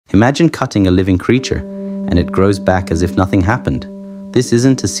Imagine cutting a living creature, and it grows back as if nothing happened. This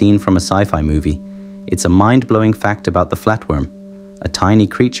isn't a scene from a sci-fi movie. It's a mind-blowing fact about the flatworm, a tiny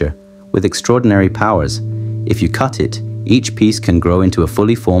creature with extraordinary powers. If you cut it, each piece can grow into a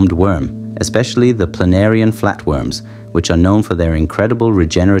fully formed worm, especially the planarian flatworms, which are known for their incredible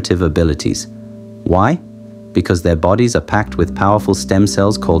regenerative abilities. Why? Because their bodies are packed with powerful stem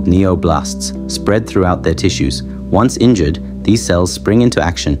cells called neoblasts, spread throughout their tissues. Once injured, these cells spring into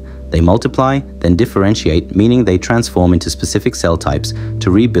action. They multiply, then differentiate, meaning they transform into specific cell types to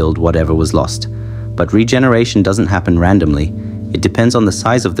rebuild whatever was lost. But regeneration doesn't happen randomly. It depends on the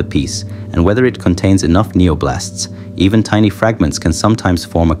size of the piece and whether it contains enough neoblasts. Even tiny fragments can sometimes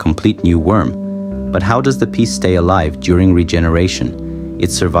form a complete new worm. But how does the piece stay alive during regeneration?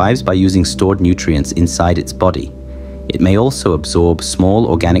 It survives by using stored nutrients inside its body. It may also absorb small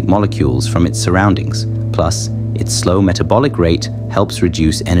organic molecules from its surroundings. Plus, its slow metabolic rate helps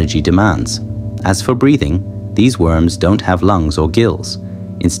reduce energy demands. As for breathing, these worms don't have lungs or gills.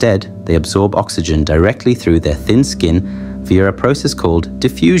 Instead, they absorb oxygen directly through their thin skin via a process called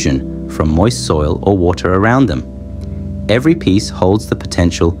diffusion from moist soil or water around them. Every piece holds the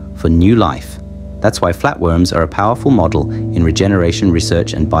potential for new life. That's why flatworms are a powerful model in regeneration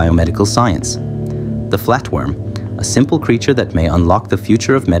research and biomedical science. The flatworm, a simple creature that may unlock the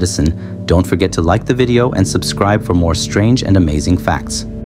future of medicine. Don't forget to like the video and subscribe for more strange and amazing facts.